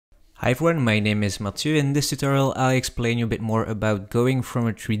Hi everyone, my name is Mathieu. In this tutorial I'll explain you a bit more about going from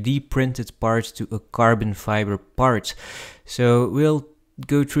a 3D printed part to a carbon fiber part. So we'll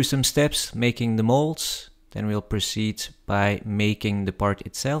go through some steps making the molds, then we'll proceed by making the part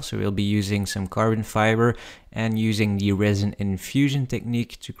itself. So we'll be using some carbon fiber and using the resin infusion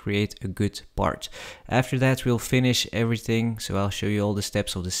technique to create a good part. After that we'll finish everything, so I'll show you all the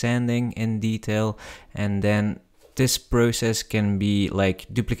steps of the sanding in detail, and then this process can be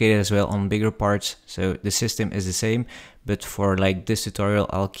duplicated as well on bigger parts. So the system is the same, but for this tutorial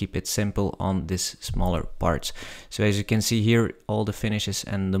I'll keep it simple on this smaller parts. So as you can see here, all the finishes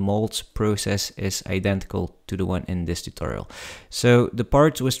and the molds process is identical to the one in this tutorial. So the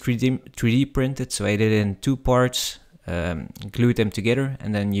part was 3D printed, so I did it in two parts, glued them together,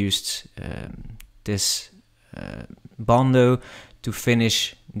 and then used this bondo to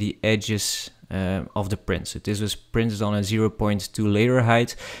finish the edges of the print. So this was printed on a 0.2 layer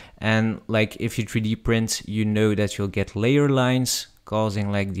height, and if you 3D print, you know that you'll get layer lines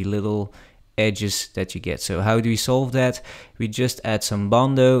causing the little edges that you get. So how do we solve that? We just add some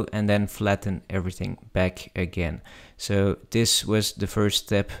bondo and then flatten everything back again. So this was the first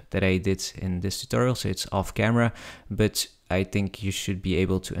step that I did in this tutorial, so it's off camera, but I think you should be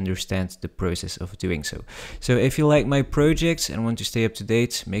able to understand the process of doing so. So if you like my projects and want to stay up to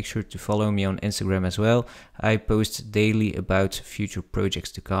date, make sure to follow me on Instagram as well. I post daily about future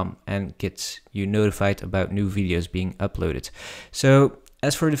projects to come and get you notified about new videos being uploaded. So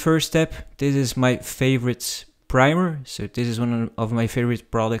as for the first step, this is my favorite primer. So this is one of my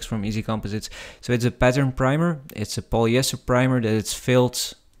favorite products from Easy Composites. So it's a pattern primer. It's a polyester primer that it's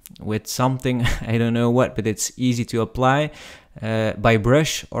filled with something, I don't know what, but it's easy to apply by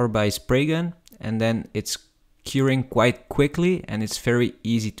brush or by spray gun, and then it's curing quite quickly and it's very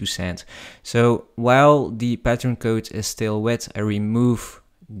easy to sand. So while the pattern coat is still wet, I remove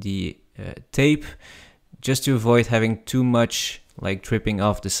the tape just to avoid having too much dripping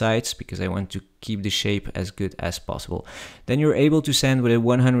off the sides, because I want to keep the shape as good as possible. Then you're able to sand with a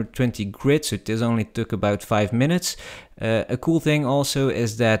 120 grit, so this only took about 5 minutes. A cool thing also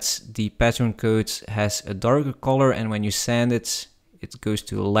is that the pattern coat has a darker color, and when you sand it, it goes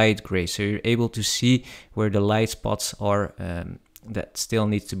to a light gray, so you're able to see where the light spots are that still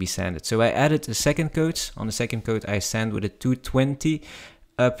needs to be sanded. So I added a second coat. On the second coat I sand with a 220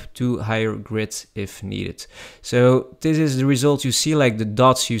 up to higher grit if needed. So this is the result. You see the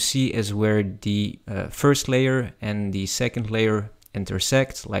dots you see is where the first layer and the second layer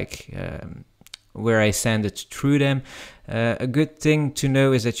intersect, where I sanded through them. A good thing to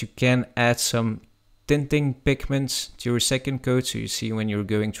know is that you can add some tinting pigments to your second coat, so you see when you're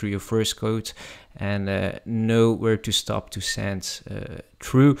going through your first coat, and know where to stop to sand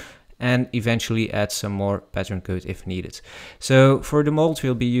through, and eventually add some more pattern coat if needed. So for the mold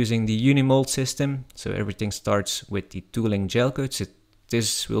we'll be using the Unimold system. So everything starts with the tooling gel coat. So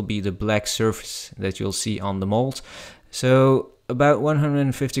this will be the black surface that you'll see on the mold. So about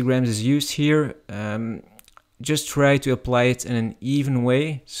 150 grams is used here. Just try to apply it in an even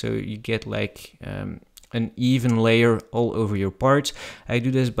way, so you get an even layer all over your part. I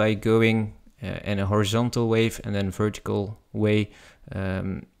do this by going in a horizontal wave and then vertical way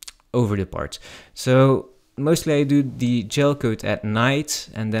over the part. So mostly I do the gel coat at night,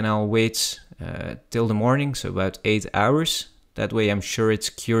 and then I'll wait till the morning, so about 8 hours. That way I'm sure it's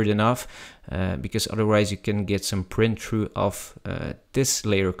cured enough, because otherwise you can get some print through of this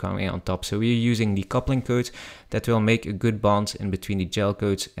layer coming on top. So we're using the coupling coat that will make a good bond in between the gel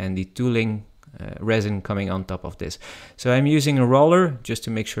coat and the tooling resin coming on top of this. So I'm using a roller just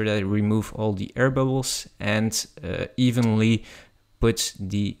to make sure that I remove all the air bubbles and evenly put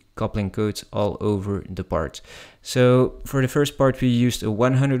the coupling coat all over the part. So for the first part we used a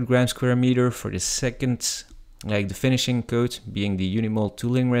 100 grams square meter. For the second, the finishing coat being the Unimold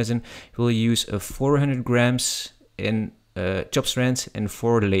tooling resin, we'll use a 400 grams in chop strands in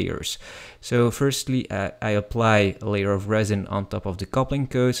 4 layers. So firstly I apply a layer of resin on top of the coupling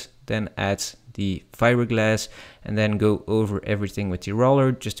coat, then add the fiberglass, and then go over everything with the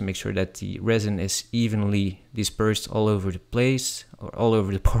roller just to make sure that the resin is evenly dispersed all over the place, or all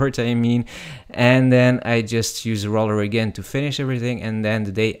over the part I mean. And then I just use the roller again to finish everything, and then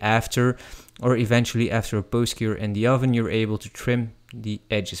the day after, or eventually after a post cure in the oven, you're able to trim the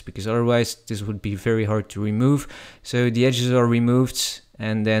edges, because otherwise this would be very hard to remove. So the edges are removed,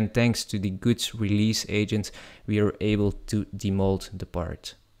 and then thanks to the good release agent we are able to demold the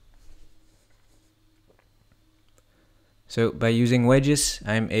part. So by using wedges,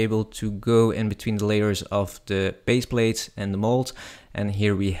 I'm able to go in between the layers of the base plate and the mold, and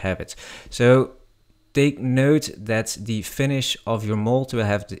here we have it. So take note that the finish of your mold will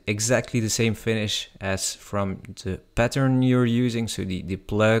have exactly the same finish as from the pattern you're using, so the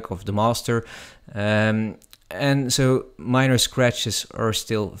plug of the master. And so minor scratches are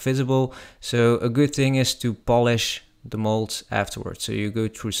still visible. So a good thing is to polish the molds afterwards. So you go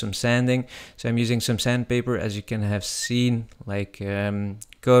through some sanding. So I'm using some sandpaper, as you can have seen, like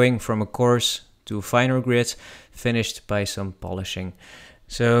going from a coarse to a finer grit, finished by some polishing.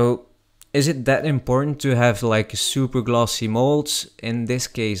 So is it that important to have like super glossy molds? In this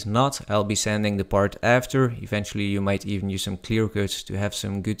case, not. I'll be sanding the part after. Eventually, you might even use some clear coats to have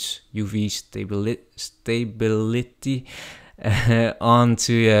some good UV stability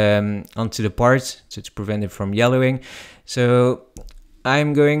onto the part, so to prevent it from yellowing. So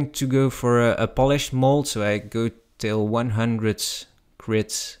I'm going to go for a polished mold. So I go till 100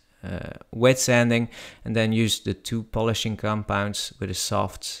 grit wet sanding, and then use the 2 polishing compounds with a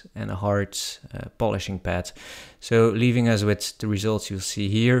soft and a hard polishing pad. So leaving us with the results you'll see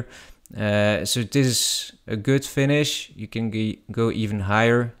here. So this is a good finish. You can go even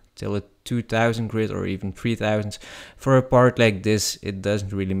higher till a 2000 grit or even 3000. For a part like this, it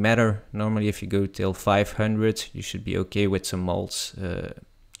doesn't really matter. Normally if you go till 500, you should be okay with some molds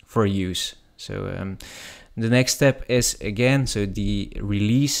for use. So the next step is, again, so the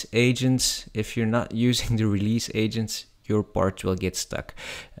release agents. If you're not using the release agents, your part will get stuck.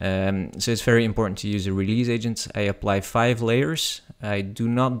 So it's very important to use the release agents. I apply 5 layers. I do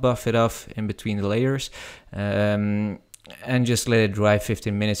not buff it off in between the layers, and just let it dry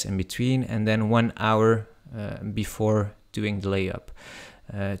 15 minutes in between, and then 1 hour before doing the layup,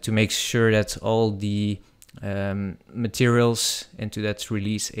 to make sure that all the materials into that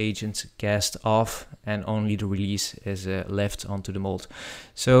release agent cast off and only the release is left onto the mold.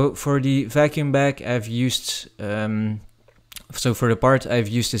 So for the vacuum bag, I've used so for the part I've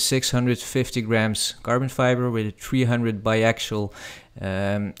used a 650 grams carbon fiber with a 300 biaxial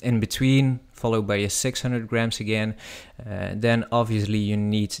in between, followed by a 600 grams again. Then obviously you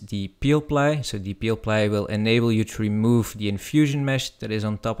need the peel ply. So the peel ply will enable you to remove the infusion mesh that is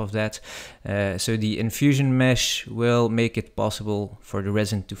on top of that. So the infusion mesh will make it possible for the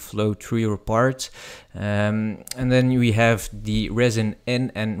resin to flow through your part. And then we have the resin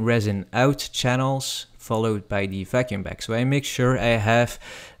in and resin out channels, followed by the vacuum bag. So I make sure I have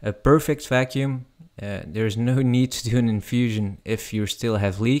a perfect vacuum. There's no need to do an infusion if you still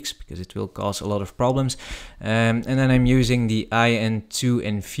have leaks, because it will cause a lot of problems. And then I'm using the IN2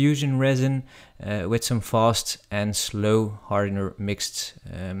 infusion resin with some fast and slow hardener mixed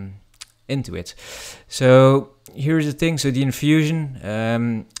into it. So here's the thing. So the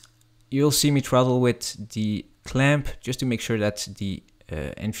infusion, you'll see me throttle with the clamp just to make sure that the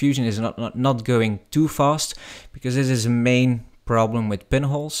infusion is not going too fast, because this is a main problem with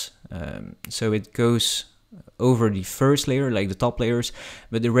pinholes. So it goes over the first layer, like the top layers,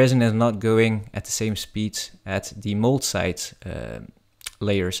 but the resin is not going at the same speed at the mold side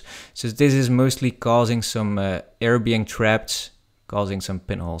layers. So this is mostly causing some air being trapped, causing some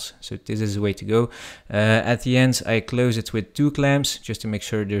pinholes. So this is the way to go. At the end, I close it with 2 clamps just to make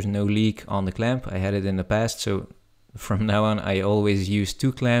sure there's no leak on the clamp. I had it in the past, so from now on I always use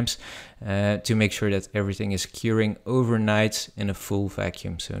 2 clamps to make sure that everything is curing overnight in a full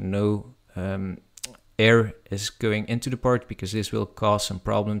vacuum. So no air is going into the part, because this will cause some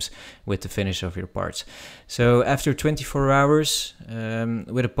problems with the finish of your parts. So after 24 hours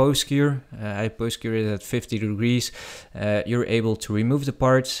with a post cure, I post cure it at 50 degrees, you're able to remove the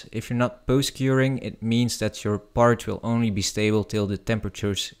part. If you're not post curing, it means that your part will only be stable till the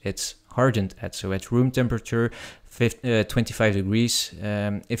temperatures it's hardened at. So at room temperature, 25 degrees.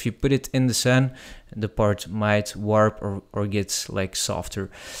 If you put it in the sun, the part might warp or get like softer.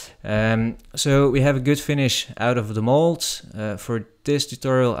 So we have a good finish out of the molds. For this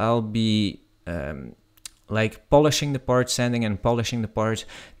tutorial, I'll be like polishing the part, sanding and polishing the part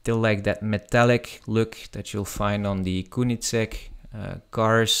till like that metallic look that you'll find on the Koenigsegg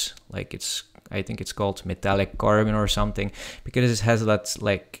cars. Like I think it's called metallic carbon or something, because it has that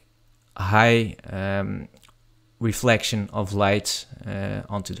like high reflection of light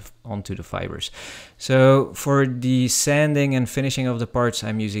onto the fibers. So for the sanding and finishing of the parts,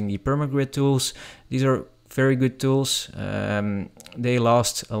 I'm using the permagrit tools. These are very good tools. They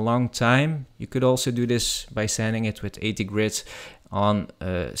last a long time. You could also do this by sanding it with 80 grit on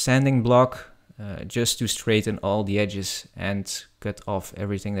a sanding block, just to straighten all the edges and cut off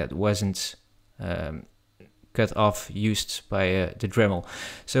everything that wasn't cut off used by the Dremel.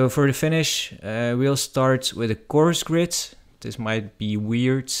 So for the finish, we'll start with a coarse grit This might be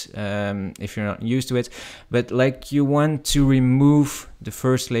weird if you're not used to it, but like you want to remove the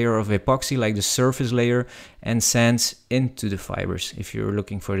first layer of epoxy, like the surface layer, and sand into the fibers if you're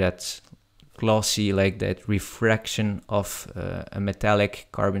looking for that glossy, like that refraction of a metallic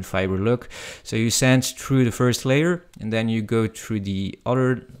carbon fiber look. So you sand through the first layer and then you go through the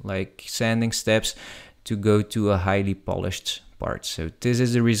other like sanding steps to go to a highly polished part. So this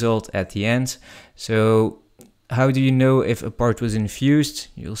is the result at the end. So how do you know if a part was infused?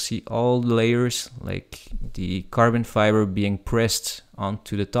 You'll see all the layers, like the carbon fiber being pressed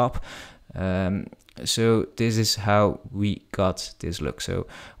onto the top. So this is how we got this look. So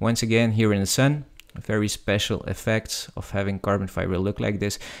once again, here in the sun, a very special effect of having carbon fiber look like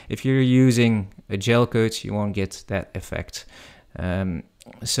this. If you're using a gel coat, you won't get that effect.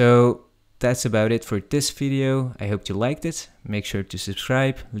 So that's about it for this video. I hope you liked it. Make sure to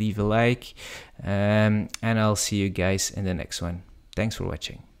subscribe, leave a like, and I'll see you guys in the next one. Thanks for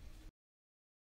watching.